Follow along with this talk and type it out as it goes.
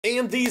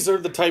And these are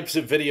the types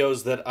of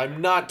videos that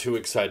I'm not too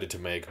excited to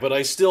make, but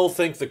I still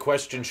think the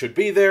question should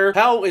be there.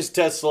 How is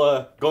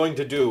Tesla going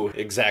to do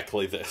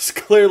exactly this?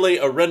 Clearly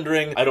a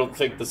rendering. I don't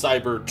think the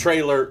Cyber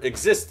trailer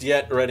exists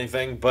yet or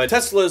anything, but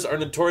Teslas are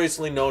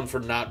notoriously known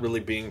for not really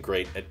being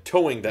great at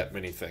towing that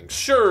many things.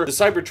 Sure, the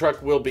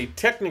Cybertruck will be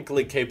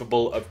technically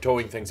capable of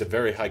towing things at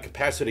very high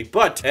capacity,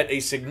 but at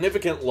a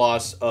significant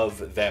loss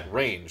of that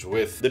range.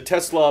 With the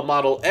Tesla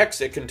Model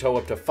X, it can tow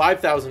up to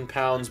 5,000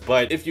 pounds,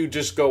 but if you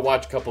just go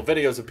watch a couple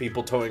videos of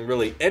people towing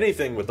really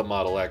anything with the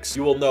Model X,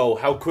 you will know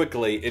how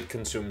quickly it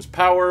consumes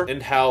power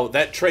and how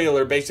that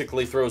trailer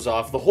basically throws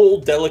off the whole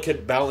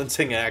delicate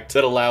balancing act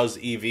that allows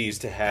EVs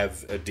to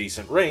have a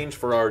decent range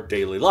for our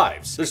daily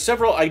lives. There's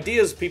several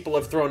ideas people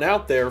have thrown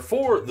out there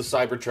for the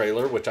Cyber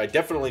trailer, which I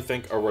definitely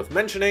think are worth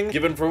mentioning,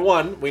 given for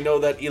one, we know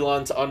that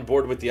Elon's on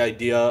board with the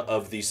idea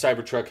of the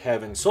Cybertruck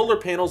having solar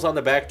panels on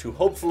the back to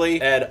hopefully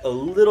add a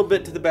little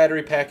bit to the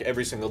battery pack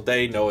every single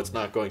day. No, it's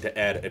not going to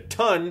add a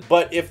ton,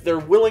 but if they're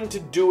willing to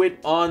do it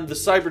on the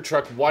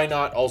Cybertruck, why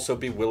not also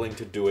be willing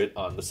to do it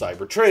on the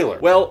Cyber trailer?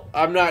 Well,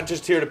 I'm not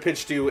just here to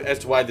pitch to you as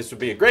to why this would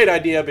be a great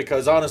idea,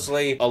 because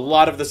honestly, a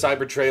lot of the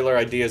Cyber trailer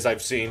ideas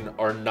I've seen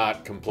are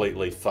not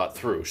completely thought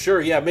through.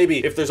 Sure, yeah,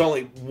 maybe if there's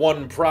only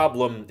one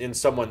problem in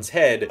someone's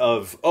head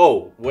of,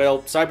 oh, well,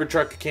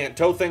 Cybertruck can't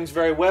tow things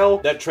very well,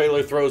 that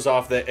trailer throws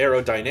off the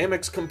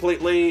aerodynamics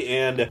completely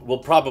and will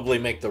probably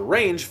make the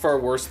range far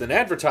worse than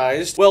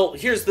advertised. Well,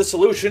 here's the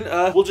solution.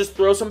 We'll just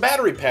throw some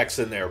battery packs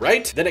in there,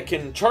 right? Then it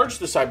can charge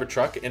the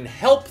Cybertruck and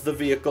help the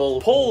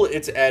vehicle pull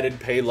its added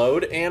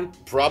payload,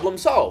 and problem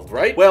solved,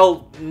 right?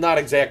 Well, not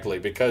exactly,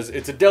 because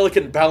it's a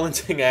delicate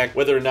balancing act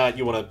whether or not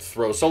you want to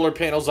throw solar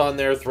panels on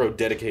there, throw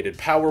dedicated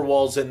power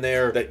walls in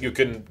there that you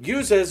can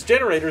use as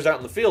generators out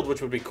in the field,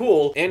 which would be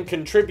cool, and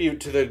contribute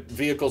to the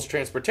vehicle's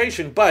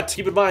transportation. But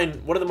keep in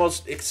mind, one of the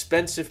most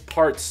expensive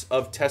parts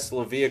of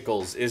Tesla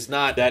vehicles is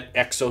not that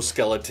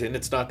exoskeleton,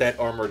 it's not that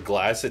armored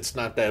glass, it's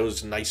not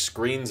those nice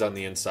screens on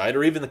the inside,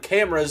 or even the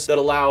cameras that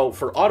allow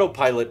for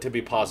autopilot to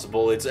be possible.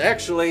 It's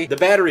actually the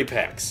battery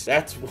packs.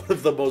 That's one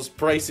of the most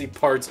pricey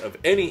parts of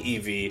any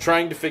EV.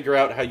 Trying to figure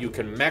out how you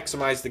can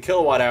maximize the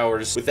kilowatt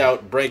hours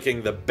without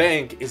breaking the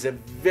bank is a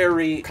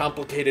very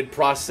complicated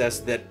process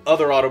that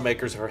other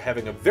automakers are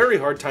having a very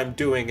hard time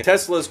doing.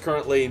 Tesla is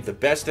currently the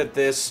best at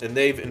this, and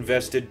they've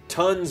invested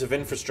tons of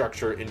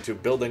infrastructure into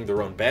building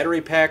their own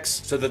battery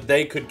packs so that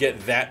they could get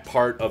that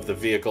part of the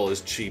vehicle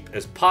as cheap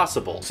as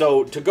possible.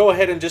 So to go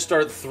ahead and just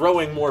start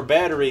throwing more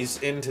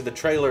batteries into the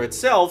trailer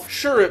itself,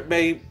 sure, it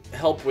may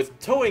help with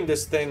towing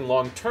this thing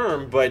long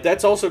term, but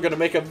that's also going to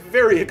make a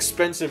very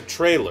expensive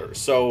trailer.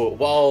 So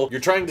while you're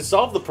trying to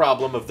solve the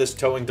problem of this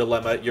towing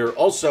dilemma, you're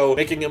also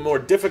making it more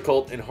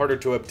difficult and harder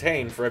to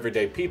obtain for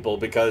everyday people,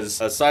 because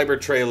a Cyber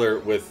trailer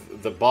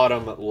with the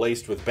bottom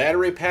laced with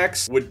battery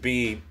packs would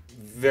be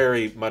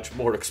very much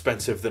more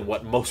expensive than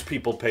what most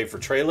people pay for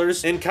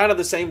trailers. And kind of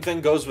the same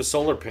thing goes with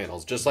solar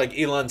panels. Just like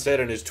Elon said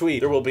in his tweet,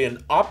 there will be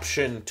an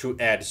option to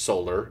add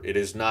solar. It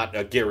is not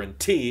a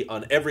guarantee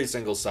on every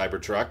single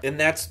Cybertruck, and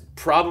that's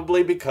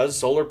probably because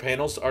solar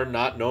panels are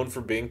not known for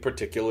being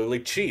particularly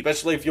cheap,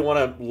 especially if you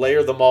want to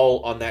layer them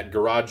all on that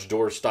garage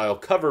door style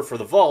cover for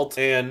the vault.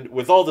 And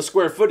with all the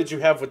square footage you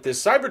have with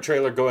this Cyber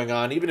trailer going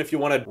on, even if you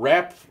want to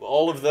wrap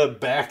all of the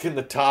back and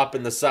the top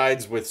and the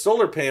sides with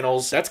solar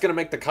panels, that's going to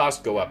make the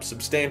cost go up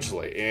substantially.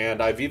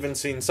 And I've even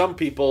seen some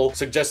people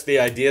suggest the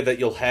idea that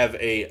you'll have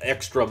a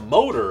extra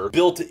motor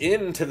built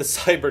into the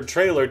Cyber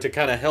trailer to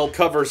kind of help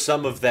cover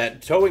some of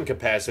that towing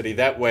capacity.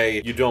 That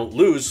way you don't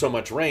lose so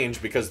much range,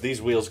 because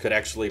these wheels could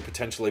actually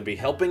potentially be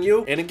helping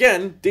you. And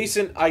again,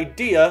 decent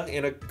idea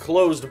in a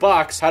closed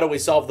box. How do we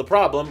solve the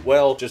problem?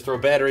 Well, just throw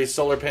batteries,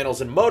 solar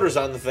panels, and motors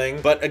on the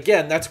thing. But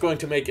again, that's going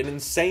to make an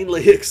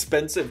insanely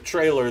expensive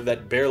trailer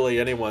that barely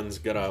anyone's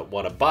gonna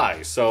want to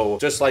buy. So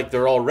just like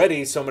there are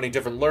already so many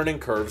different learning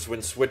curves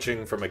when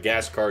switching from a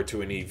gas car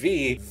to an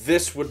EV,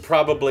 this would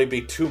probably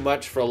be too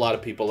much for a lot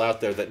of people out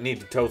there that need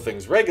to tow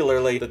things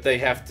regularly, that they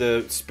have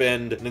to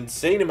spend an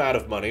insane amount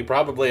of money,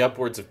 probably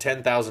upwards of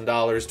 $10,000,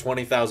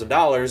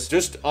 $20,000,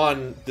 just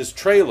on this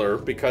trailer,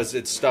 because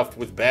it's stuffed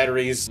with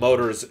batteries,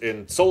 motors,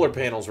 and solar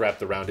panels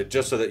wrapped around it,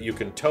 just so that you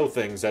can tow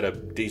things at a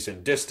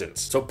decent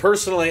distance. So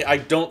personally, I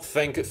don't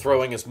think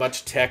throwing as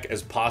much tech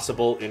as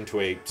possible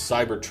into a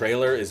Cyber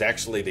trailer is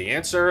actually the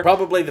answer.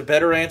 Probably the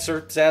better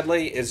answer,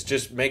 sadly, is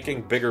just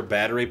making bigger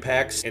battery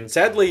packs, and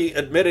sadly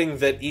admitting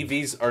that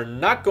EVs are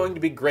not going to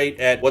be great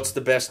at what's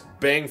the best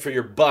bang for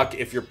your buck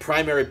if your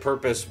primary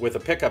purpose with a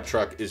pickup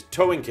truck is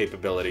towing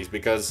capabilities,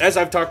 because as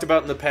I've talked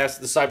about in the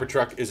past, the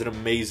Cybertruck is an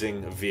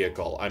amazing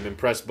vehicle. I'm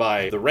impressed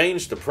by the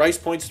range, the price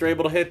points they're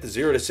able to hit, the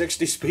 0 to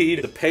 60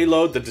 speed, the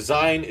payload, the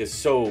design is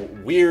so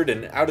weird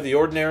and out of the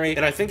ordinary,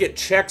 and I think it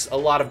checks a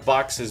lot of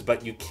boxes,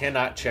 but you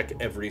cannot check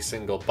every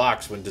single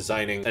box when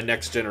designing a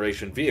next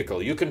generation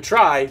vehicle. You can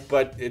try,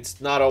 but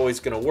it's not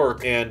always going to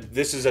work, and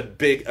this is is a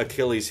big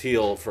Achilles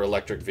heel for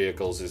electric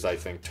vehicles is, I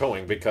think,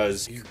 towing,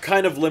 because you're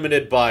kind of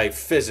limited by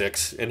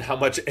physics and how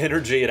much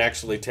energy it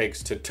actually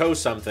takes to tow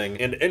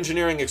something. And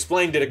Engineering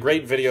Explained did a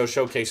great video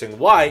showcasing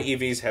why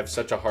EVs have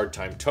such a hard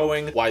time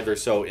towing, why they're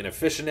so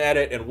inefficient at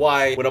it, and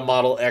why when a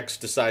Model X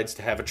decides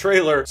to have a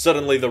trailer,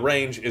 suddenly the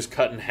range is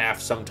cut in half,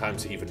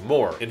 sometimes even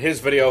more. In his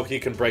video, he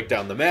can break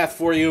down the math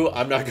for you.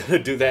 I'm not going to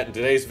do that in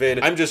today's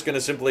vid. I'm just going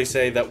to simply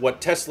say that what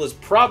Tesla's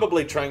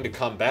probably trying to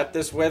combat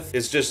this with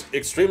is just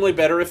extremely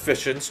better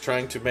efficiency,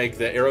 trying to make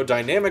the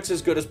aerodynamics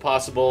as good as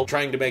possible,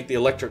 trying to make the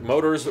electric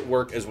motors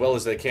work as well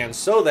as they can,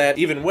 so that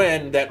even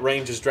when that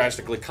range is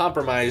drastically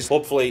compromised,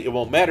 hopefully it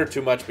won't matter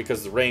too much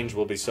because the range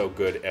will be so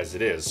good as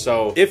it is.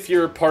 So if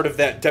you're part of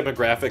that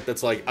demographic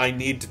that's like, I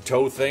need to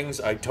tow things,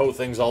 I tow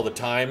things all the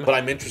time, but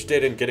I'm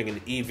interested in getting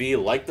an EV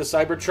like the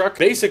Cybertruck,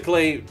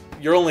 basically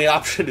your only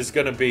option is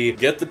going to be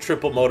get the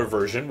triple motor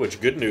version, which,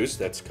 good news,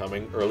 that's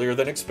coming earlier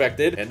than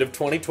expected, end of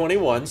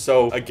 2021.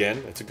 So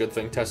again, it's a good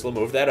thing Tesla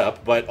moved that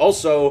up, but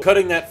also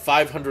cutting that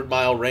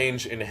 500-mile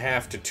range in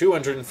half to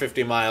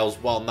 250 miles,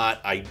 while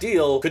not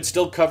ideal, could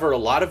still cover a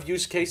lot of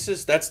use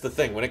cases. That's the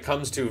thing. When it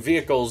comes to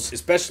vehicles,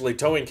 especially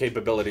towing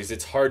capabilities,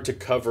 it's hard to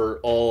cover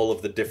all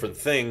of the different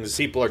things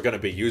people are going to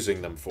be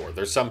using them for.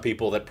 There's some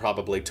people that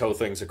probably tow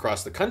things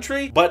across the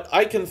country, but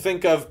I can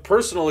think of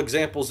personal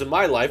examples in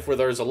my life where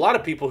there's a lot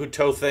of people who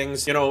tow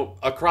things, you know,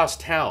 across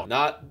town,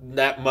 not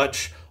that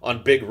much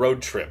on big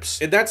road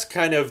trips. And that's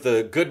kind of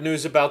the good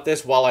news about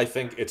this. While I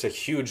think it's a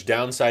huge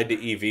downside to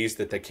EVs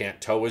that they can't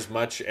tow as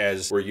much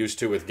as we're used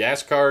to with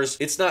gas cars,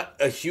 it's not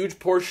a huge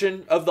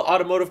portion of the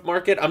automotive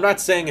market. I'm not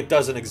saying it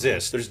doesn't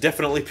exist. There's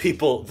definitely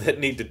people that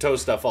need to tow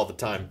stuff all the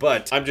time,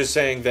 but I'm just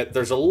saying that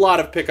there's a lot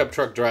of pickup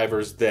truck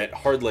drivers that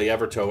hardly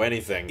ever tow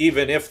anything,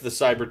 even if the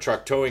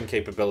Cybertruck towing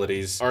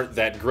capabilities aren't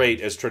that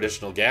great as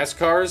traditional gas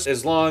cars.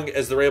 As long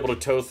as they're able to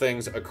tow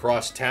things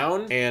across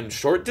town and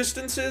short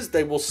distances,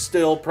 they will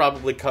still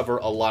probably cover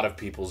a lot of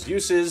people's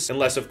uses,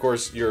 unless of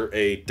course you're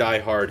a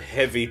diehard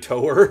heavy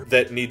tower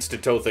that needs to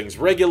tow things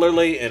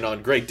regularly and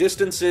on great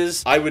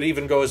distances. I would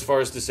even go as far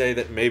as to say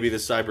that maybe the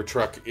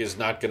Cybertruck is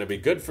not going to be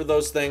good for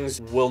those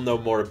things. We'll know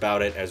more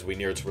about it as we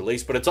near its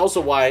release, but it's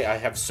also why I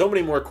have so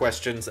many more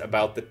questions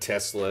about the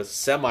Tesla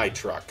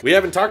semi-truck. We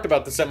haven't talked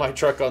about the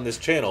semi-truck on this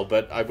channel,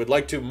 but I would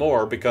like to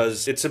more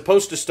because it's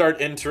supposed to start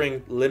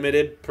entering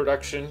limited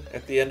production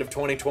at the end of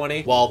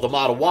 2020, while the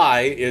Model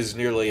Y is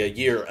nearly a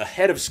year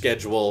ahead of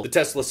schedule. The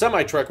Tesla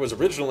semi-truck was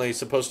originally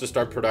supposed to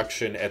start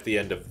production at the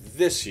end of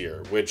this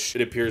year, which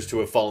it appears to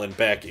have fallen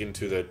back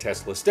into the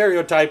Tesla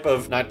stereotype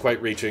of not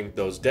quite reaching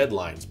those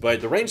deadlines.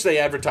 But the range they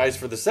advertised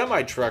for the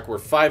semi-truck were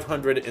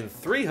 500 and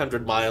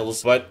 300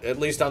 miles, but at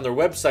least on their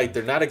website,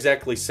 they're not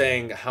exactly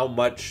saying how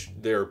much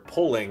they're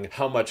pulling,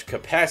 how much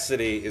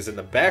capacity is in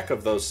the back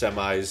of those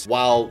semis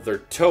while they're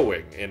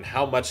towing, and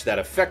how much that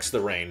affects the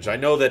range. I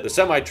know that the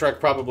semi-truck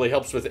probably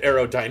helps with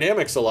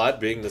aerodynamics a lot,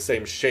 being the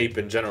same shape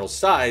and general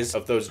size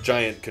of those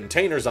giant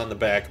containers on the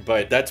back,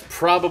 but that's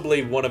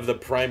probably one of the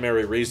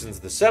primary reasons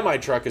the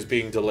semi-truck is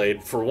being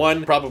delayed. For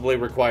one, probably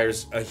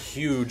requires a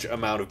huge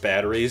amount of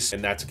batteries,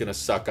 and that's going to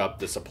suck up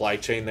the supply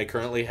chain they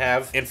currently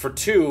have. And for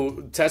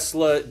two,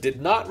 Tesla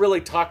did not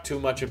really talk too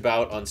much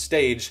about on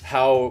stage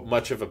how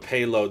much of a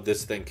payload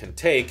this thing can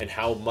take and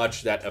how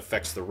much that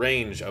affects the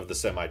range of the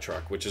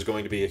semi-truck, which is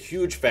going to be a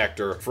huge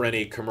factor for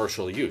any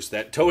commercial use.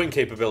 That towing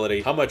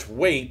capability, how much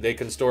weight they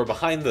can store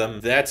behind them,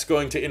 that's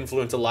going to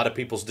influence a lot of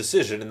people's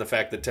decision. And the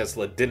fact that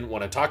Tesla didn't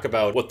want to talk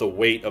about what the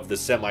weight of the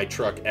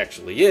semi-truck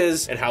actually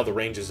is and how the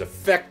range is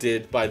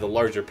affected by the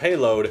larger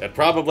payload, that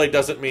probably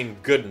doesn't mean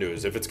good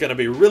news. If it's going to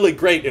be really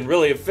great and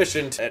really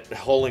efficient at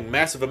hauling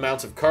massive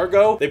amounts of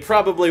cargo, they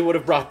probably would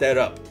have brought that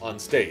up on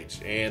stage,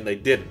 and they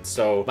didn't.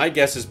 So my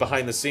guess is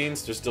behind the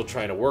scenes, they're still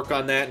trying to work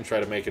on that and try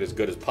to make it as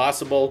good as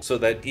possible so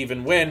that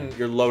even when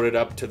you're loaded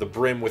up to the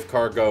brim with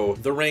cargo,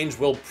 the range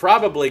will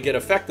probably get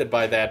affected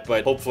by that,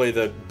 but hopefully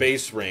the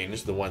base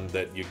range, the one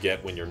that you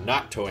get when you're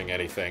not towing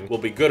anything, will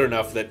be good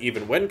enough that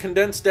even when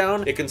condensed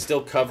down, it can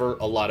still cover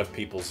a lot of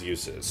people's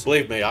uses.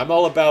 Believe me, I'm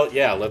all about,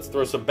 yeah, let's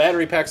throw some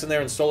battery packs in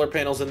there and solar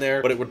panels in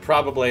there, but it would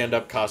probably end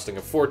up costing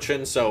a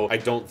fortune, so I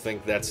don't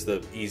think that's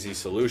the easy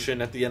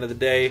solution at the end of the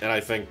day. And I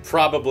think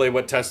probably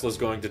what Tesla's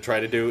going to try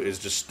to do is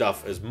just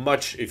stuff as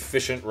much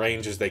efficient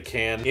range as they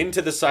can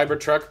into the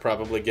Cybertruck,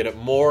 probably get it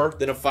more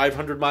than a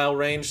 500-mile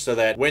range, so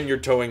that when you're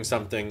towing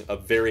something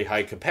of very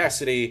high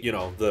capacity, you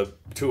know, the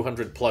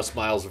 200 plus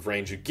miles of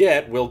range you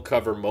get will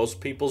cover most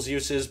people's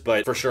uses.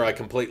 But for sure, I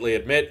completely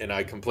admit and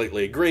I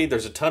completely agree,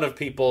 there's a ton of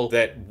people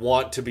that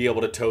want to be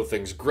able to tow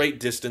things great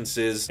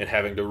distances, and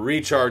having to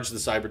recharge the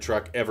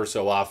Cybertruck ever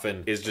so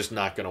often is just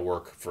not going to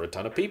work for a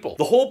ton of people.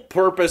 The whole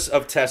purpose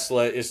of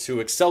Tesla is to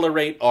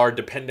accelerate our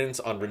dependence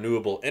on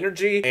renewable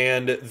energy,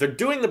 and they're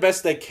doing the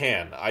best they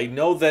can. I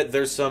know that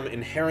there's some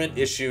inherent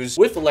issues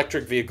with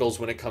electric vehicles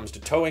when it comes to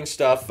towing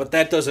stuff, but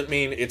that doesn't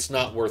mean it's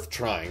not worth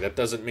trying. That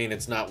doesn't mean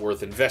it's not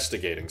worth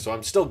investigating. So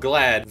I'm still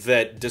glad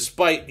that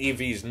despite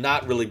EVs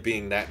not really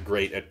being that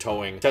great at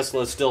towing,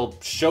 Tesla is still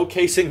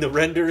showcasing the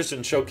renders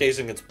and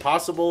showcasing it's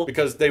possible,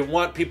 because they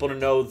want people to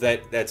know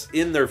that that's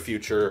in their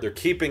future. They're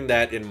keeping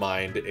that in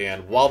mind,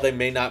 and while they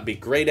may not be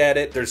great at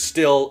it, there's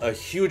still a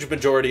huge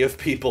majority of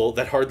people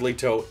that hardly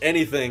tow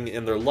anything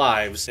in their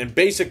lives. And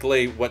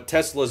basically what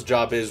Tesla's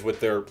job is with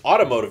their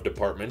automotive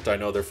department, I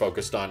know they're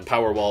focused on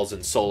power walls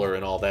and solar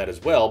and all that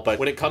as well, but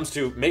when it comes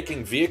to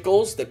making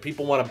vehicles that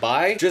people want to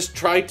buy, just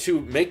try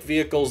to make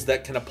vehicles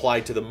that can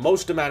apply to the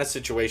most amount of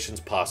situations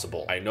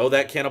possible. I know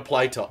that can't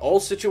apply to all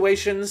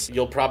situations.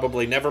 You'll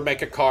probably never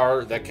make a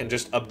car that can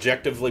just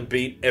objectively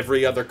beat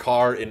every other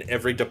car in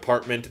every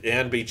department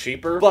and be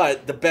cheaper,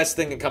 but the best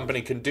thing a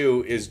company can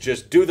do is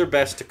just do their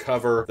best to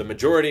cover the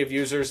majority of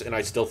users, and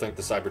I still think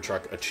the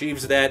Cybertruck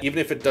achieves that, even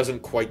if it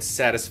doesn't quite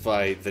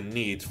satisfy the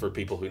needs for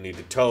people who need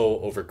to tow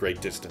over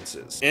great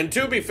distances. And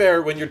to be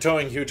fair, when you're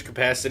towing huge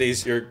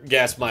capacities, your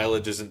gas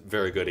mileage isn't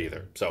very good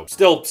either. So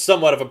still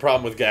somewhat of a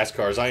problem with gas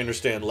cars. I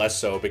understand less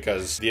so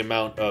because the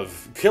amount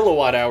of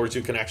kilowatt hours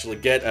you can actually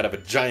get out of a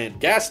giant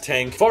gas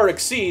tank far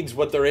exceeds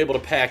what they're able to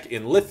pack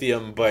in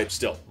lithium, but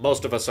still,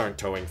 most of us aren't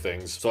towing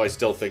things. So I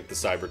still think the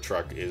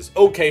Cybertruck is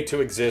okay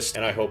to exist,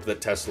 and I hope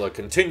that Tesla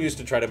continues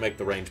to try to make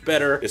the range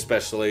better,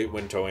 especially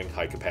when towing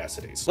high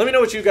capacities. Let me know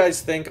what you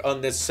guys think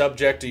on this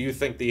subject. Do you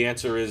think the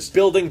answer is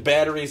building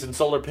batteries and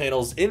solar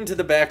panels into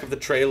the back of the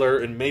trailer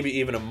and maybe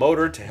even a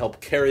motor to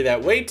help carry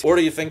that weight? Or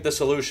do you think the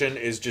solution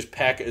is just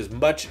pack as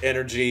much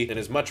energy and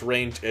as much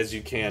range as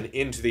you can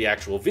into the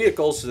actual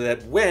vehicle so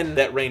that when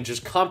that range is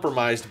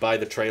compromised by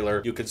the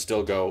trailer, you can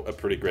still go a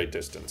pretty great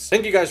distance?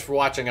 Thank you guys for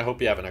watching. I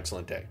hope you have an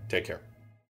excellent day. Take care.